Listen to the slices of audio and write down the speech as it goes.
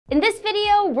In this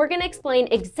video, we're going to explain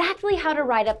exactly how to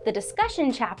write up the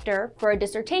discussion chapter for a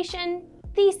dissertation,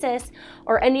 thesis,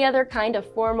 or any other kind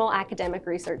of formal academic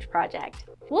research project.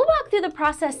 We'll walk through the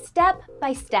process step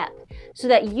by step so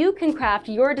that you can craft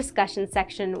your discussion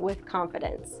section with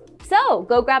confidence. So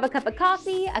go grab a cup of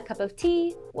coffee, a cup of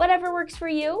tea, whatever works for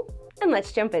you, and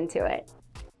let's jump into it.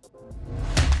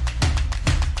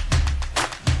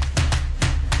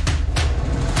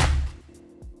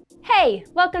 Hey,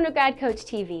 welcome to Grad Coach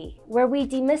TV, where we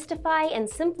demystify and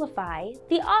simplify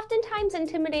the oftentimes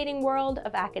intimidating world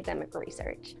of academic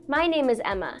research. My name is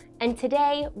Emma, and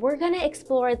today we're going to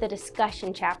explore the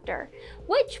discussion chapter,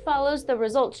 which follows the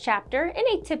results chapter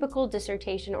in a typical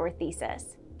dissertation or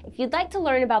thesis. If you'd like to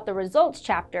learn about the results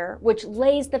chapter, which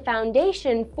lays the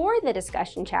foundation for the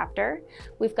discussion chapter,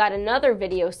 we've got another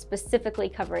video specifically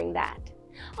covering that.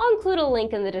 I'll include a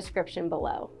link in the description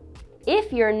below.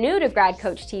 If you're new to Grad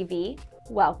Coach TV,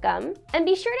 welcome, and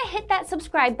be sure to hit that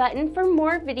subscribe button for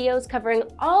more videos covering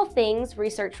all things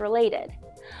research related.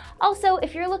 Also,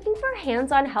 if you're looking for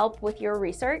hands-on help with your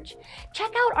research,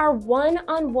 check out our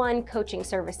one-on-one coaching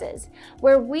services,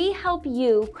 where we help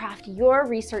you craft your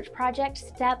research project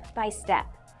step by step.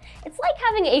 It's like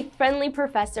having a friendly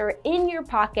professor in your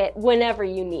pocket whenever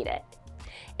you need it.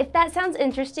 If that sounds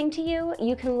interesting to you,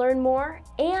 you can learn more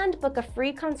and book a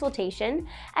free consultation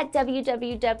at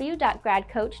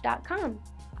www.gradcoach.com.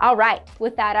 All right,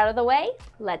 with that out of the way,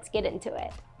 let's get into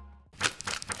it.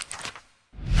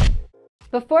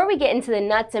 Before we get into the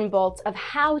nuts and bolts of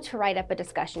how to write up a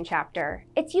discussion chapter,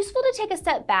 it's useful to take a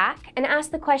step back and ask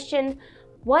the question,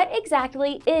 what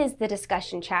exactly is the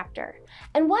discussion chapter,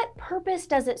 and what purpose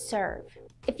does it serve?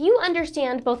 If you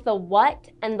understand both the what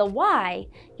and the why,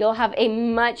 you'll have a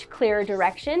much clearer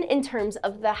direction in terms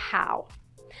of the how.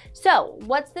 So,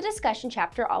 what's the discussion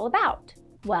chapter all about?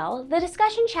 Well, the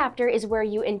discussion chapter is where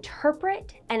you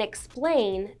interpret and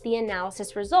explain the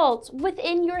analysis results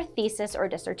within your thesis or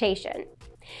dissertation.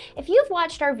 If you've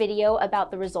watched our video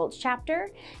about the results chapter,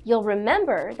 you'll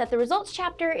remember that the results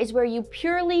chapter is where you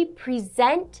purely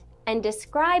present and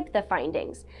describe the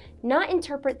findings, not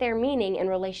interpret their meaning in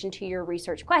relation to your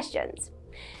research questions.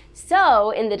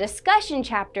 So, in the discussion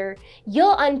chapter,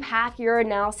 you'll unpack your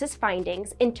analysis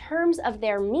findings in terms of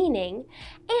their meaning,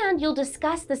 and you'll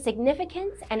discuss the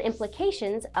significance and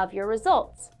implications of your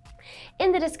results.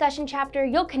 In the discussion chapter,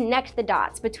 you'll connect the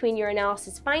dots between your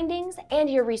analysis findings and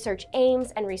your research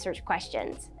aims and research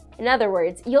questions. In other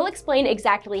words, you'll explain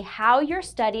exactly how your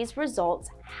study's results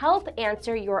help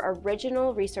answer your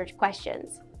original research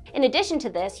questions. In addition to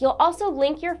this, you'll also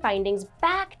link your findings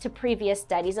back to previous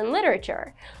studies and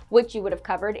literature, which you would have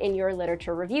covered in your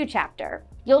literature review chapter.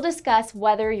 You'll discuss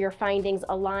whether your findings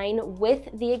align with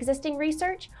the existing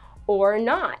research or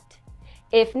not.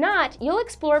 If not, you'll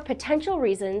explore potential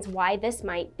reasons why this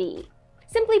might be.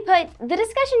 Simply put, the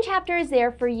discussion chapter is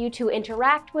there for you to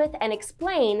interact with and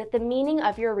explain the meaning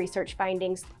of your research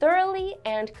findings thoroughly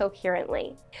and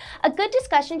coherently. A good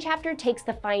discussion chapter takes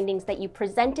the findings that you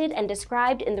presented and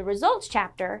described in the results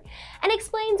chapter and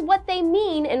explains what they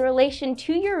mean in relation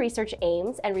to your research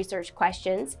aims and research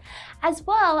questions, as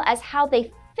well as how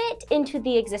they fit into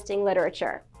the existing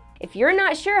literature. If you're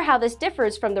not sure how this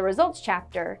differs from the results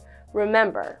chapter,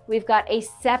 remember, we've got a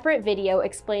separate video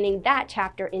explaining that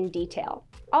chapter in detail.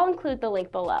 I'll include the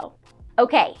link below.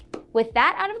 Okay, with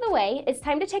that out of the way, it's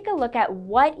time to take a look at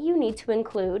what you need to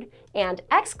include and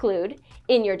exclude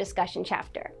in your discussion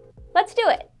chapter. Let's do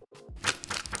it.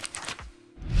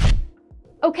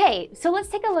 Okay, so let's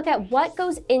take a look at what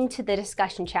goes into the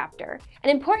discussion chapter.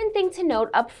 An important thing to note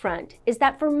up front is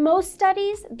that for most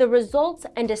studies, the results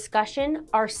and discussion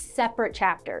are separate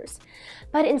chapters.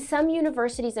 But in some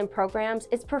universities and programs,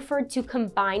 it's preferred to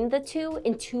combine the two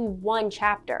into one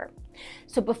chapter.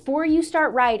 So before you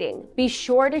start writing, be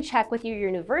sure to check with your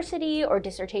university or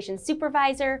dissertation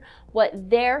supervisor what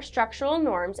their structural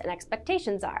norms and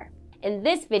expectations are. In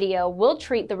this video, we'll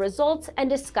treat the results and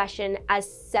discussion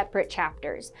as separate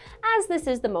chapters, as this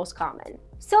is the most common.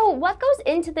 So what goes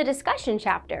into the discussion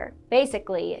chapter?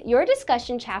 Basically, your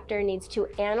discussion chapter needs to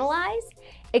analyze,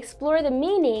 explore the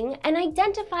meaning, and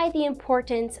identify the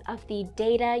importance of the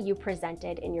data you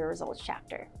presented in your results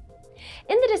chapter.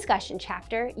 In the discussion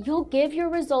chapter, you'll give your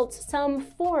results some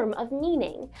form of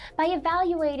meaning by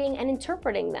evaluating and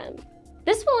interpreting them.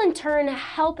 This will in turn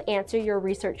help answer your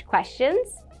research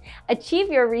questions,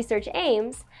 achieve your research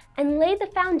aims, and lay the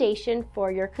foundation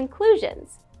for your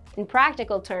conclusions. In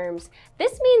practical terms,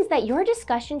 this means that your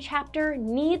discussion chapter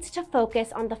needs to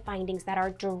focus on the findings that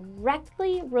are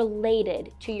directly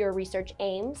related to your research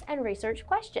aims and research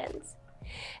questions.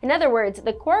 In other words,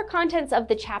 the core contents of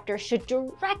the chapter should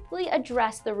directly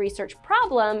address the research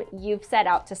problem you've set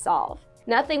out to solve.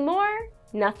 Nothing more,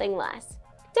 nothing less.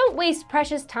 Don't waste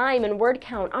precious time and word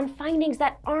count on findings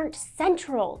that aren't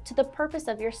central to the purpose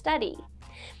of your study.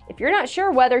 If you're not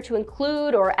sure whether to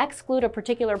include or exclude a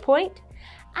particular point,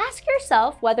 ask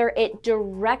yourself whether it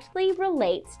directly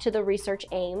relates to the research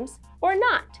aims or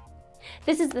not.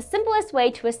 This is the simplest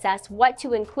way to assess what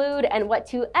to include and what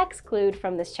to exclude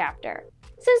from this chapter.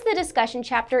 Since the discussion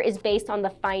chapter is based on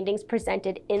the findings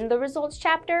presented in the results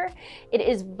chapter, it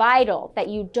is vital that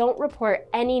you don't report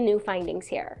any new findings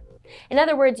here. In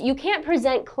other words, you can't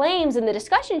present claims in the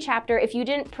discussion chapter if you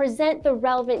didn't present the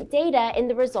relevant data in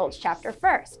the results chapter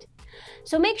first.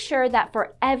 So make sure that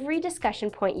for every discussion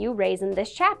point you raise in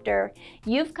this chapter,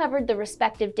 you've covered the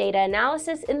respective data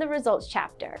analysis in the results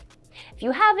chapter. If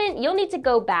you haven't, you'll need to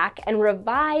go back and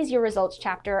revise your results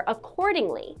chapter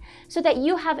accordingly so that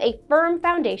you have a firm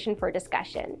foundation for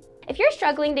discussion. If you're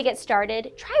struggling to get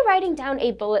started, try writing down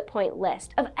a bullet point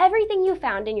list of everything you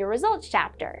found in your results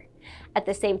chapter. At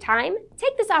the same time,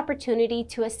 take this opportunity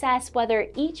to assess whether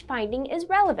each finding is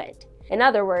relevant. In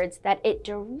other words, that it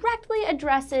directly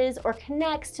addresses or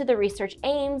connects to the research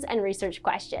aims and research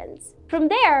questions. From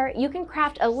there, you can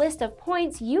craft a list of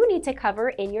points you need to cover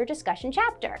in your discussion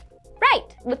chapter.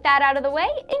 Right, with that out of the way,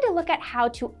 we need to look at how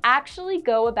to actually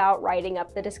go about writing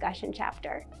up the discussion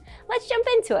chapter. Let's jump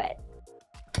into it.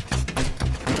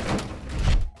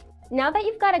 Now that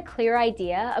you've got a clear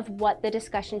idea of what the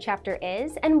discussion chapter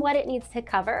is and what it needs to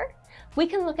cover, we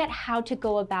can look at how to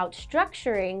go about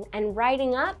structuring and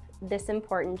writing up this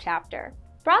important chapter.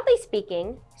 Broadly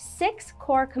speaking, 6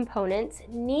 core components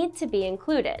need to be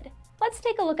included. Let's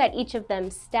take a look at each of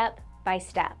them step by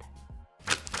step.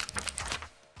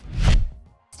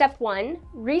 Step 1,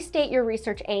 restate your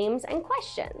research aims and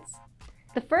questions.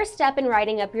 The first step in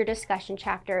writing up your discussion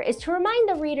chapter is to remind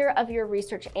the reader of your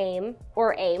research aim,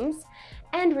 or aims,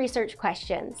 and research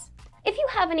questions. If you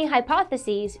have any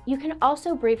hypotheses, you can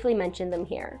also briefly mention them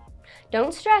here.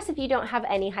 Don't stress if you don't have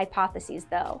any hypotheses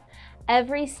though.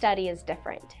 Every study is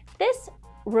different. This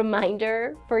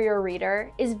reminder for your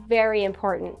reader is very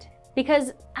important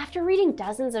because after reading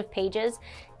dozens of pages,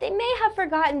 they may have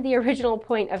forgotten the original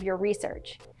point of your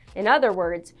research. In other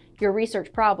words, your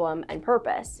research problem and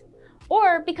purpose,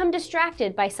 or become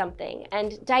distracted by something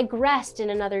and digressed in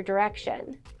another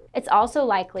direction. It's also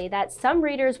likely that some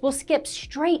readers will skip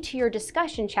straight to your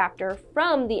discussion chapter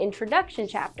from the introduction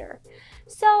chapter.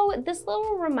 So this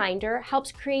little reminder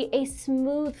helps create a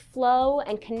smooth flow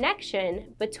and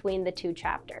connection between the two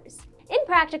chapters. In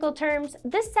practical terms,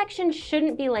 this section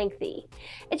shouldn't be lengthy.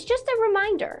 It's just a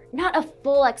reminder, not a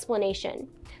full explanation.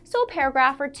 So a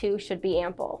paragraph or 2 should be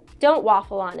ample. Don't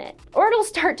waffle on it, or it'll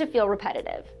start to feel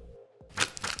repetitive.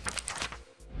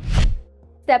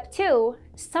 Step 2,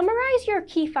 summarize your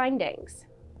key findings.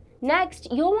 Next,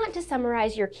 you'll want to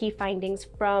summarize your key findings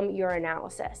from your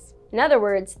analysis. In other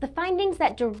words, the findings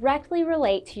that directly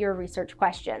relate to your research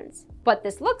questions. What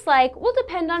this looks like will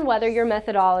depend on whether your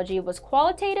methodology was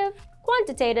qualitative,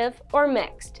 quantitative, or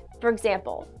mixed. For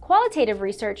example, qualitative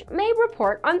research may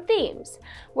report on themes,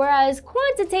 whereas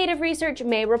quantitative research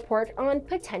may report on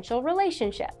potential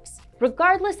relationships.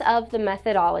 Regardless of the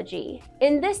methodology,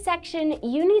 in this section,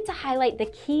 you need to highlight the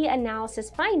key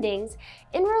analysis findings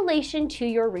in relation to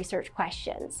your research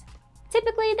questions.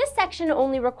 Typically, this section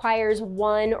only requires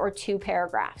 1 or 2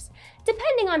 paragraphs,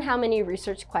 depending on how many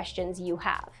research questions you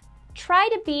have. Try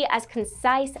to be as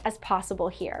concise as possible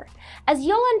here, as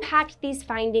you'll unpack these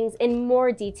findings in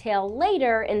more detail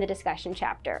later in the discussion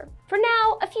chapter. For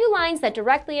now, a few lines that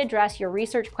directly address your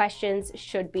research questions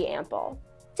should be ample.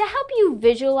 To help you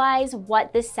visualize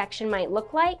what this section might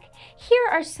look like, here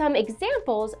are some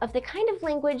examples of the kind of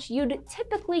language you'd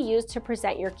typically use to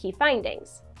present your key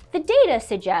findings. The data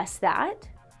suggests that,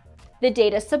 the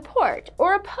data support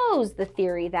or oppose the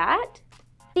theory that,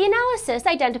 the analysis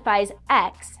identifies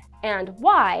X and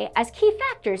Y as key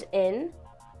factors in.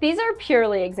 These are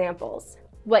purely examples.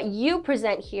 What you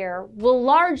present here will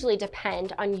largely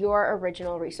depend on your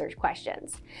original research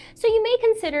questions, so you may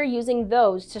consider using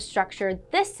those to structure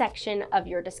this section of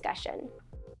your discussion.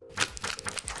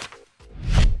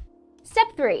 Step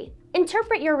 3,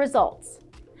 interpret your results.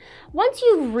 Once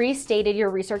you've restated your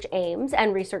research aims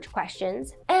and research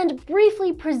questions and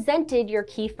briefly presented your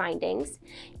key findings,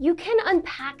 you can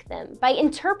unpack them by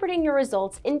interpreting your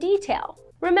results in detail.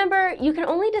 Remember, you can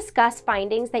only discuss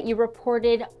findings that you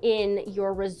reported in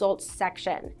your results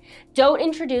section. Don't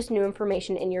introduce new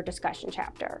information in your discussion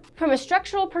chapter. From a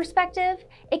structural perspective,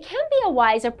 it can be a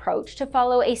wise approach to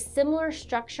follow a similar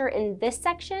structure in this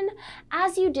section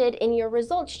as you did in your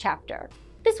results chapter.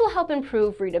 This will help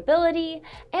improve readability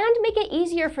and make it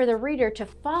easier for the reader to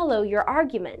follow your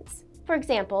arguments. For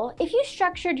example, if you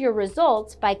structured your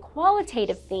results by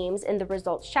qualitative themes in the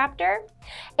results chapter,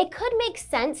 it could make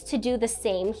sense to do the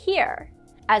same here.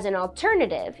 As an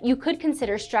alternative, you could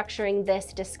consider structuring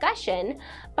this discussion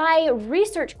by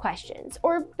research questions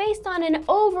or based on an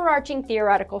overarching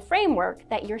theoretical framework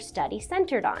that your study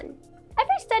centered on.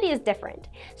 Every study is different,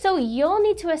 so you'll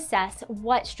need to assess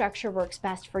what structure works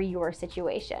best for your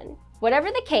situation. Whatever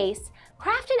the case,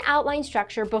 craft an outline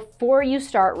structure before you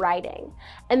start writing,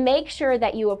 and make sure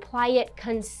that you apply it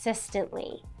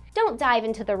consistently. Don't dive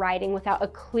into the writing without a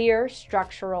clear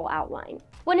structural outline.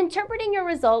 When interpreting your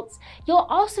results, you'll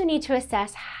also need to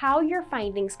assess how your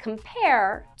findings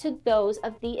compare to those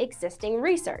of the existing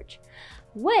research,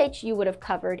 which you would have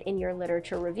covered in your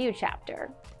literature review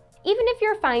chapter. Even if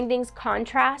your findings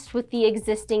contrast with the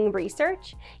existing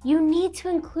research, you need to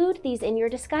include these in your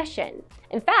discussion.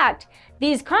 In fact,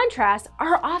 these contrasts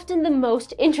are often the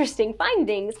most interesting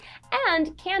findings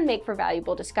and can make for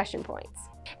valuable discussion points.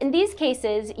 In these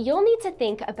cases, you'll need to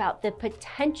think about the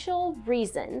potential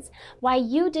reasons why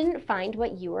you didn't find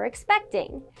what you were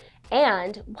expecting,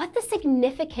 and what the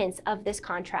significance of this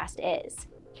contrast is.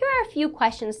 Here are a few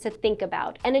questions to think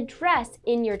about and address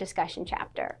in your discussion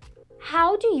chapter.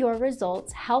 How do your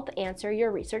results help answer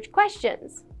your research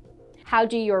questions? How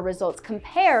do your results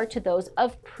compare to those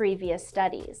of previous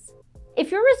studies?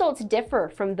 If your results differ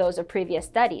from those of previous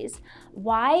studies,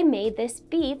 why may this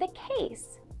be the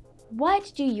case?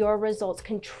 What do your results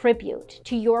contribute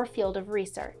to your field of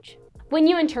research? When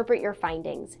you interpret your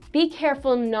findings, be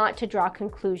careful not to draw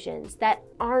conclusions that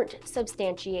aren't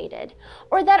substantiated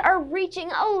or that are reaching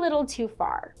a little too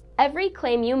far. Every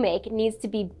claim you make needs to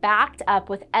be backed up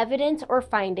with evidence or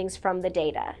findings from the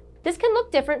data. This can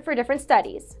look different for different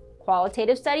studies.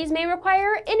 Qualitative studies may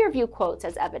require interview quotes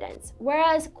as evidence,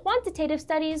 whereas quantitative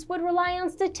studies would rely on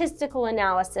statistical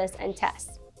analysis and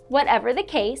tests. Whatever the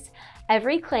case,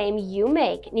 every claim you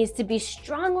make needs to be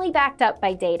strongly backed up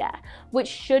by data, which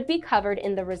should be covered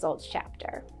in the results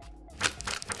chapter.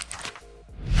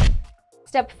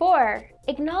 Step 4,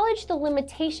 acknowledge the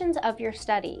limitations of your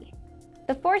study.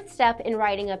 The fourth step in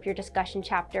writing up your discussion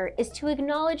chapter is to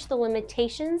acknowledge the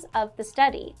limitations of the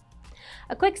study.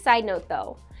 A quick side note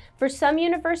though, for some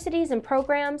universities and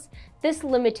programs, this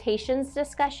limitations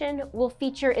discussion will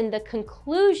feature in the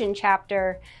conclusion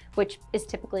chapter, which is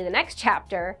typically the next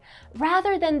chapter,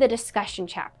 rather than the discussion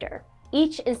chapter.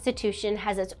 Each institution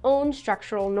has its own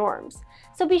structural norms,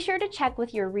 so be sure to check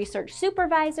with your research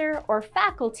supervisor or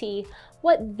faculty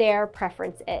what their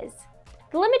preference is.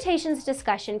 The limitations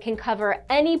discussion can cover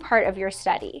any part of your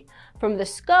study, from the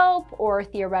scope or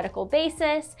theoretical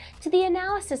basis to the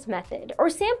analysis method or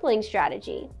sampling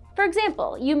strategy. For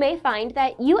example, you may find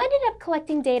that you ended up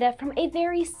collecting data from a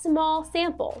very small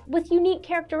sample with unique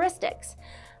characteristics,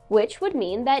 which would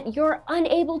mean that you're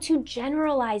unable to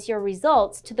generalize your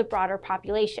results to the broader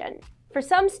population. For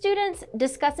some students,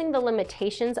 discussing the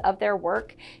limitations of their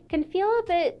work can feel a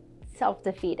bit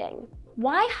self-defeating.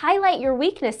 Why highlight your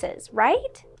weaknesses,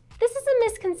 right? This is a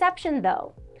misconception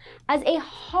though, as a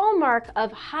hallmark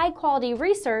of high-quality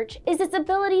research is its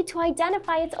ability to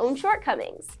identify its own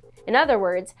shortcomings. In other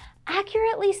words,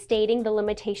 accurately stating the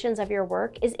limitations of your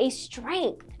work is a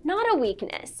strength, not a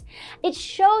weakness. It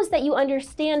shows that you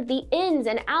understand the ins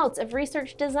and outs of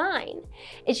research design.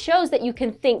 It shows that you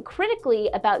can think critically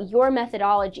about your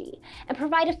methodology and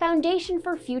provide a foundation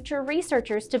for future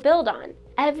researchers to build on.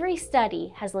 Every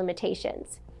study has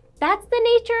limitations. That's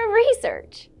the nature of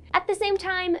research. At the same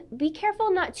time, be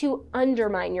careful not to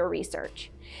undermine your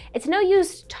research. It's no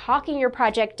use talking your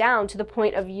project down to the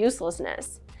point of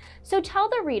uselessness. So tell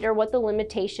the reader what the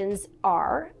limitations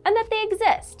are and that they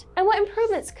exist and what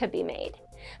improvements could be made.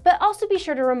 But also be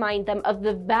sure to remind them of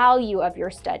the value of your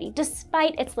study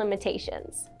despite its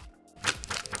limitations.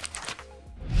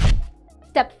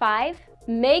 Step 5,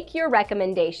 make your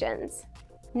recommendations.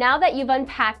 Now that you've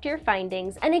unpacked your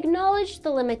findings and acknowledged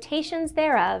the limitations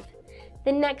thereof,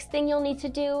 the next thing you'll need to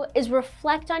do is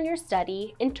reflect on your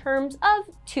study in terms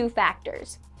of 2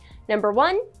 factors. Number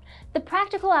 1, the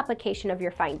practical application of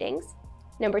your findings.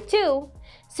 Number 2,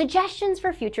 suggestions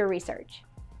for future research.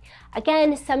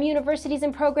 Again, some universities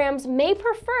and programs may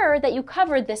prefer that you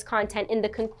cover this content in the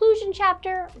conclusion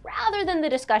chapter rather than the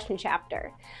discussion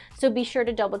chapter, so be sure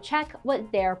to double check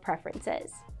what their preference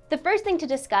is. The first thing to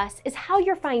discuss is how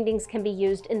your findings can be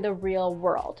used in the real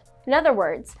world. In other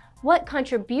words, what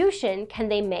contribution can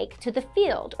they make to the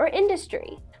field or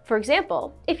industry? For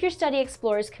example, if your study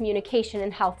explores communication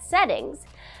in health settings,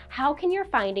 how can your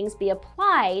findings be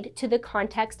applied to the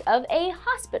context of a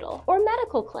hospital or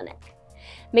medical clinic?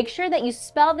 Make sure that you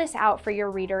spell this out for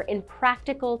your reader in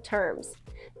practical terms.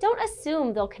 Don't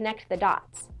assume they'll connect the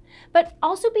dots. But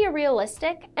also be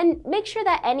realistic and make sure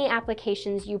that any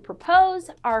applications you propose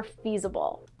are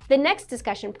feasible. The next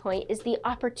discussion point is the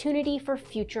opportunity for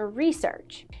future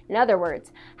research. In other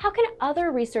words, how can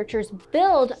other researchers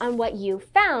build on what you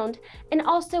found and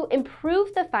also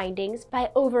improve the findings by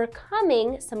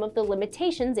overcoming some of the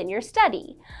limitations in your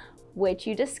study, which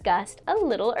you discussed a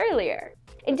little earlier.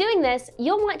 In doing this,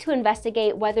 you'll want to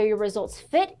investigate whether your results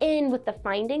fit in with the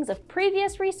findings of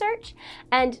previous research,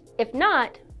 and if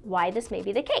not, why this may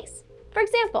be the case. For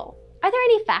example, are there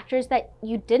any factors that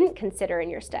you didn't consider in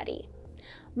your study?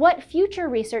 What future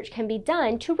research can be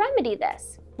done to remedy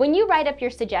this? When you write up your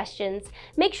suggestions,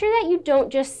 make sure that you don't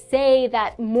just say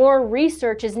that more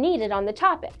research is needed on the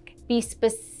topic. Be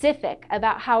specific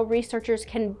about how researchers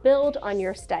can build on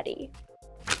your study.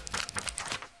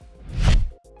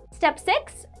 Step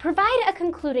 6, provide a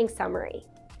concluding summary.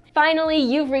 Finally,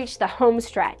 you've reached the home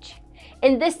stretch.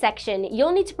 In this section,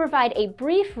 you'll need to provide a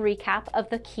brief recap of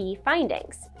the key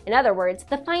findings. In other words,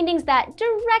 the findings that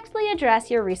directly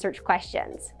address your research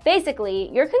questions.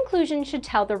 Basically, your conclusion should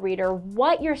tell the reader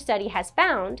what your study has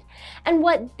found and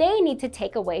what they need to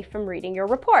take away from reading your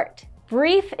report.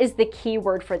 Brief is the key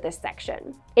word for this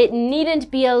section. It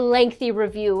needn't be a lengthy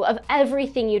review of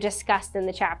everything you discussed in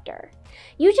the chapter.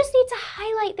 You just need to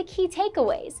highlight the key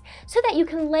takeaways so that you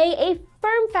can lay a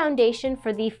firm foundation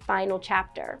for the final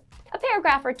chapter. A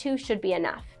paragraph or two should be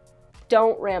enough.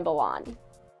 Don't ramble on.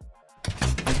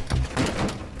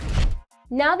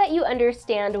 Now that you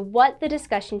understand what the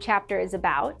discussion chapter is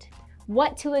about,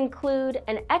 what to include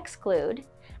and exclude,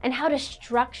 and how to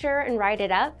structure and write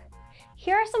it up,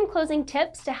 here are some closing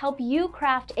tips to help you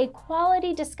craft a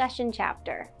quality discussion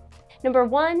chapter. Number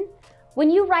 1, when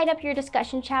you write up your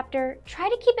discussion chapter, try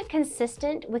to keep it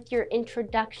consistent with your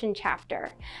introduction chapter,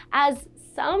 as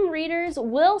some readers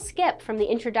will skip from the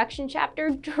introduction chapter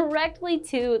directly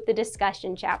to the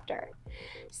discussion chapter.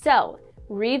 So,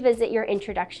 revisit your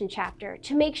introduction chapter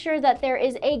to make sure that there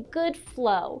is a good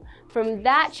flow from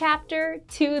that chapter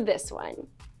to this one.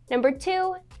 Number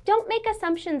 2, don't make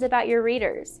assumptions about your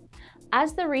readers.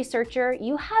 As the researcher,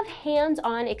 you have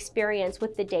hands-on experience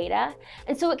with the data,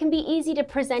 and so it can be easy to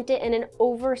present it in an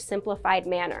oversimplified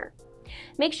manner.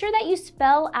 Make sure that you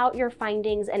spell out your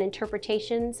findings and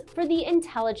interpretations for the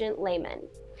intelligent layman.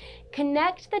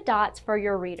 Connect the dots for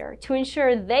your reader to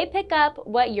ensure they pick up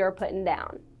what you're putting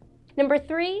down. Number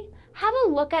 3, have a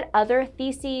look at other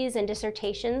theses and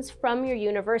dissertations from your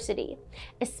university,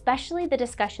 especially the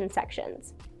discussion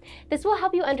sections. This will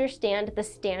help you understand the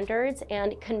standards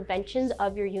and conventions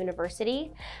of your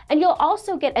university, and you'll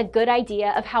also get a good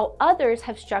idea of how others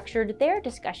have structured their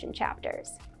discussion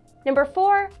chapters. Number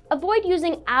 4, avoid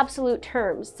using absolute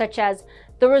terms such as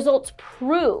the results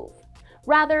prove.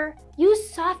 Rather,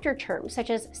 use softer terms such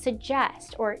as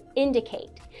suggest or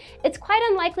indicate. It's quite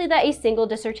unlikely that a single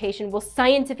dissertation will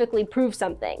scientifically prove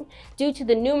something due to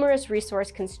the numerous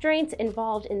resource constraints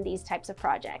involved in these types of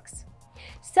projects.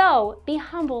 So, be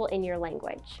humble in your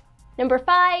language. Number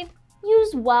 5,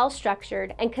 use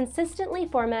well-structured and consistently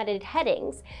formatted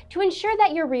headings to ensure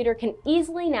that your reader can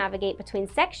easily navigate between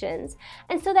sections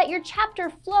and so that your chapter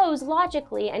flows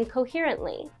logically and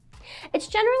coherently. It's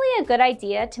generally a good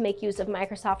idea to make use of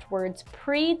Microsoft Word's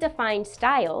pre-defined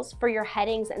styles for your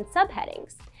headings and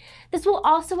subheadings. This will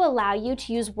also allow you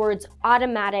to use Word's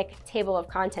automatic table of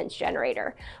contents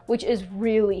generator, which is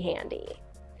really handy.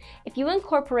 If you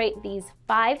incorporate these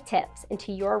 5 tips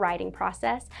into your writing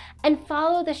process and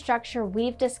follow the structure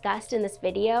we've discussed in this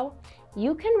video,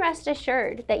 you can rest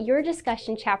assured that your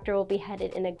discussion chapter will be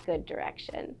headed in a good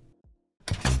direction.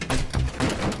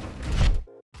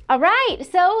 All right,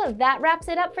 so that wraps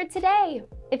it up for today.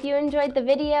 If you enjoyed the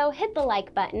video, hit the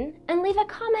like button and leave a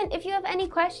comment if you have any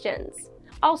questions.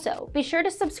 Also, be sure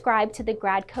to subscribe to the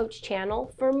Grad Coach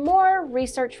channel for more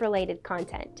research-related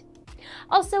content.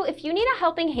 Also, if you need a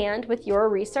helping hand with your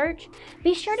research,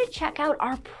 be sure to check out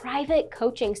our private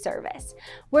coaching service,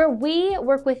 where we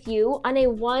work with you on a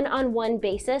one-on-one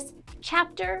basis,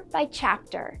 chapter by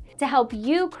chapter, to help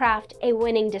you craft a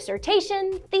winning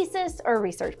dissertation, thesis, or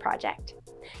research project.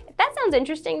 If that sounds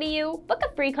interesting to you, book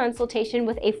a free consultation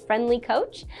with a friendly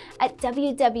coach at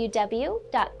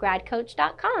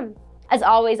www.gradcoach.com. As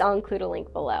always, I'll include a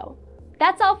link below.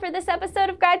 That's all for this episode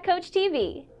of Grad Coach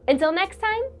TV. Until next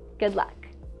time, good luck.